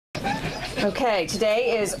Okay,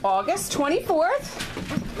 today is August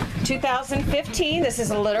 24th, 2015. This is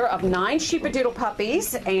a litter of 9 Sheepadoodle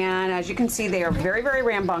puppies, and as you can see, they are very, very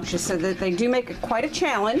rambunctious, so that they do make it quite a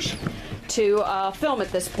challenge to film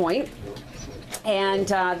at this point. And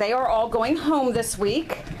they are all going home this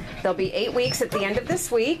week. There'll be 8 weeks at the end of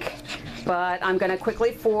this week, but I'm going to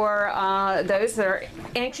quickly, for those that are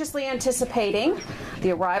anxiously anticipating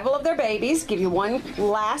the arrival of their babies, give you one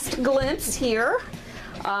last glimpse here.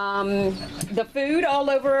 The food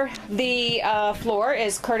all over the floor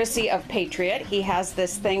is courtesy of Patriot. He has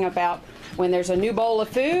this thing about when there's a new bowl of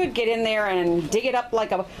food, get in there and dig it up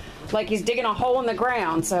like he's digging a hole in the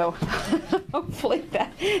ground. So hopefully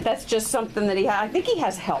that's just something that he has. I think he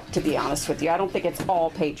has help, to be honest with you. I don't think it's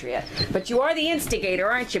all Patriot. But you are the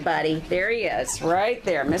instigator, aren't you, buddy? There he is, right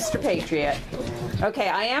there, Mr. Patriot. Okay,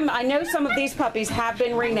 I know some of these puppies have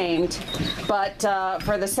been renamed, but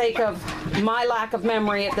for the sake of my lack of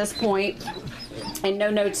memory at this point, and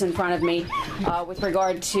no notes in front of me with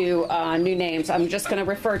regard to new names, I'm just going to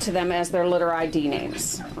refer to them as their litter ID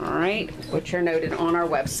names, all right, which are noted on our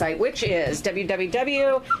website, which is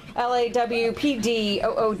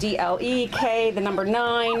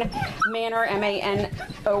www.lawpdoodlek9 manor,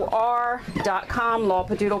 manor.com,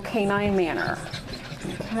 Lawpadoodle Canine Manor.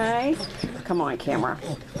 Okay, come on, camera.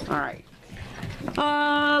 All right.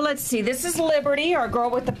 Let's see. This is Liberty, our girl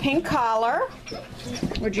with the pink collar.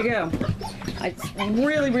 Where'd you go? It's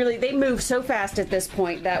really, they move so fast at this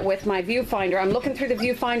point that with my viewfinder, I'm looking through the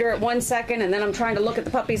viewfinder at 1 second, and then I'm trying to look at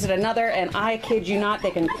the puppies at another, and I kid you not,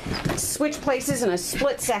 they can switch places in a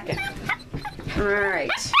split second. All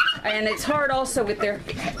right. And it's hard also with their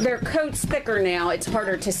coat's thicker now. It's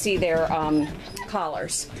harder to see their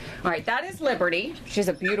collars. All right, that is Liberty. She has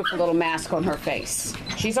a beautiful little mask on her face.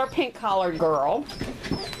 She's our pink collared girl.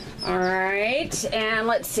 All right, and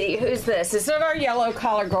let's see, who's this? This is our yellow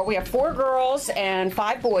collared girl. We have 4 girls and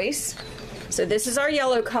 5 boys. So this is our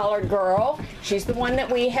yellow collared girl. She's the one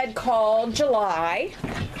that we had called July.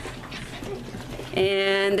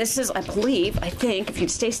 And this is, I think, if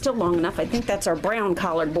you'd stay still long enough, I think that's our brown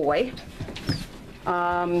collared boy.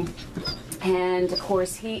 And of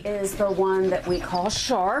course, he is the one that we call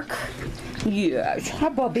Shark. Yes. Hi,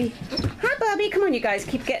 Bubby. Hi, Bubby. Come on, you guys.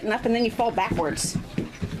 Keep getting up and then you fall backwards.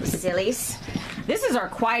 Sillies. This is our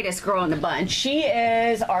quietest girl in the bunch. She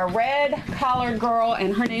is our red collared girl,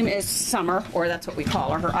 and her name is Summer, or that's what we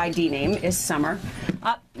call her. Her ID name is Summer.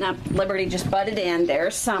 Now, Liberty just butted in.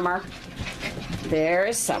 There's Summer.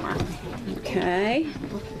 There's Summer. Okay.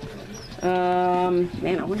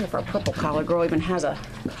 Man, I wonder if our purple collar girl even has a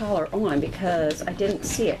collar on, because I didn't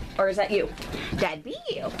see it. Or is that you? That'd be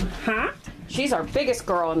you. Huh? She's our biggest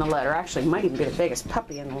girl in the litter. Actually, might even be the biggest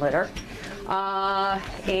puppy in the litter.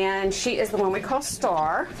 And she is the one we call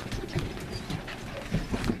Star.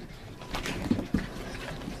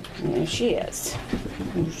 There she is.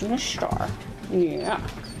 She's a Star. Yeah.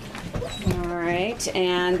 All right,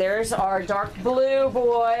 and there's our dark blue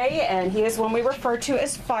boy, and he is one we refer to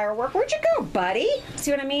as Firework. Where'd you go, buddy?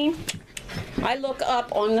 See what I mean? I look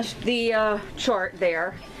up on the chart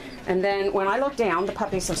there, and then when I look down, the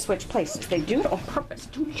puppies have switched places. They do it on purpose,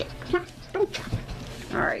 don't you? Don't you?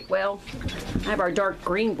 All right, well, I have our dark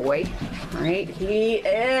green boy. All right, he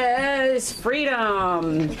is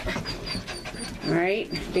Freedom. All right,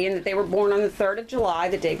 being that they were born on the 3rd of July,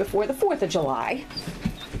 the day before the 4th of July.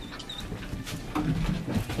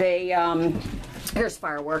 Here's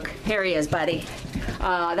Firework. Here he is, buddy.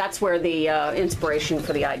 That's where the inspiration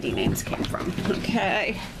for the ID names came from.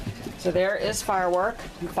 Okay, so there is Firework.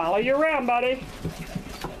 Follow you around, buddy.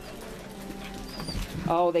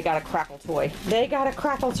 Oh, they got a crackle toy. They got a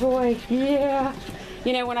crackle toy. Yeah.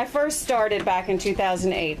 You know, when I first started back in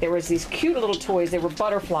 2008, there was these cute little toys. They were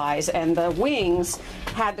butterflies, and the wings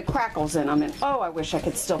had the crackles in them. And oh, I wish I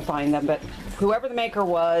could still find them, but whoever the maker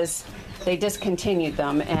was, they discontinued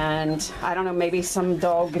them, and I don't know, maybe some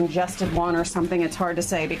dog ingested one or something. It's hard to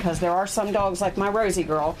say, because there are some dogs, like my Rosie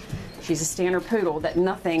girl, she's a standard poodle, that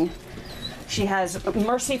she has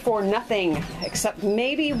mercy for nothing except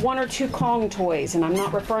maybe 1 or 2 Kong toys, and I'm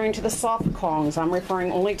not referring to the soft Kongs. I'm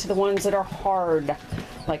referring only to the ones that are hard,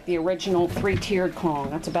 like the original 3-tiered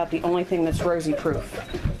Kong. That's about the only thing that's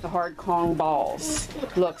Rosie-proof. The hard Kong balls.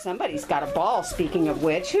 Look, somebody's got a ball, speaking of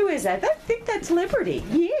which. Who is that? I think that's Liberty.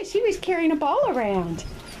 Yeah, she was carrying a ball around.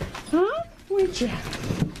 Huh? Would you?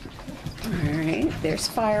 All right, there's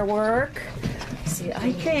Firework. See,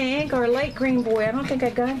 I think our light green boy, I don't think I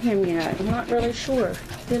got him yet. I'm not really sure.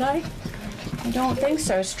 Did I? I don't think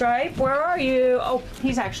so. Stripe, where are you? Oh,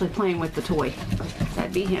 he's actually playing with the toy.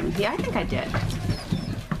 That'd be him. Yeah, I think I did.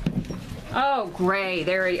 Oh, Gray.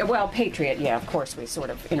 Well, Patriot. Yeah, of course, we sort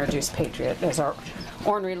of introduced Patriot as our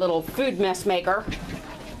ornery little food mess maker.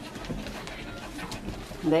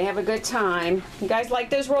 They have a good time. You guys like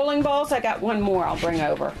those rolling balls? I got one more I'll bring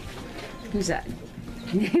over. Who's that?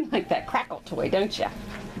 You like that crackle toy, don't you?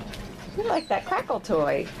 You like that crackle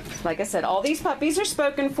toy. Like I said, all these puppies are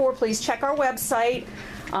spoken for. Please check our website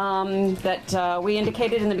that we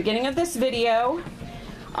indicated in the beginning of this video.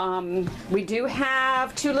 We do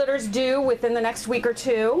have 2 litters due within the next week or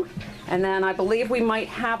 2. And then I believe we might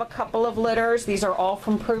have a couple of litters. These are all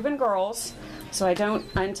from proven girls. So I don't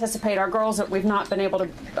anticipate our girls that we've not been able to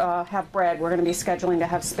have bred. We're going to be scheduling to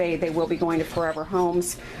have spayed. They will be going to Forever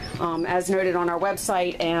Homes, as noted on our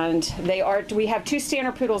website. And we have 2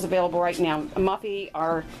 standard poodles available right now. Muffy,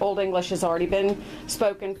 our Old English, has already been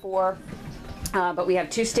spoken for. But we have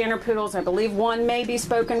 2 standard poodles. I believe 1 may be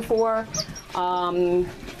spoken for.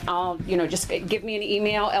 Just give me an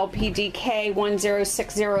email,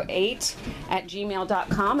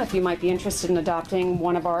 lpdk10608@gmail.com, if you might be interested in adopting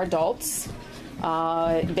one of our adults.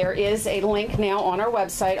 There is a link now on our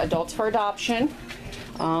website, Adults for Adoption,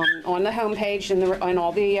 on the homepage and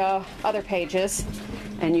all the other pages.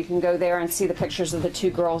 And you can go there and see the pictures of the 2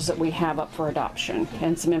 girls that we have up for adoption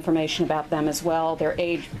and some information about them as well, their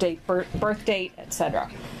age, date, birth date, etc.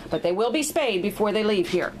 But they will be spayed before they leave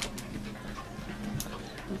here.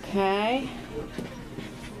 Okay.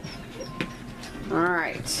 All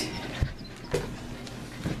right.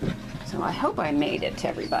 So I hope I made it to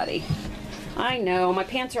everybody. I know, my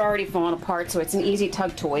pants are already falling apart, so it's an easy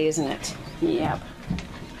tug toy, isn't it? Yep.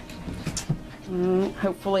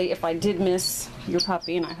 Hopefully, if I did miss your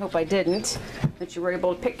puppy, and I hope I didn't, that you were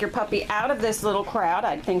able to pick your puppy out of this little crowd.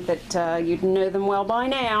 I think that you'd know them well by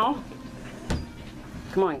now.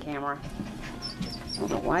 Come on, camera. I don't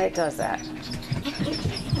know why it does that.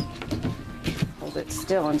 Hold it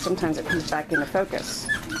still, and sometimes it comes back into focus.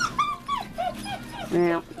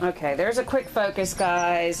 Now, okay, there's a quick focus,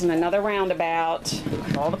 guys, and another roundabout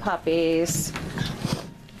of all the puppies.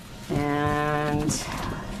 And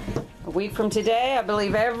a week from today, I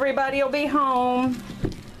believe everybody will be home.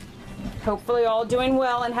 Hopefully all doing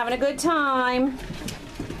well and having a good time.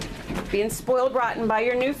 Being spoiled rotten by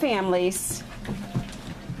your new families.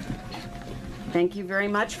 Thank you very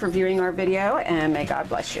much for viewing our video, and may God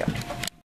bless you.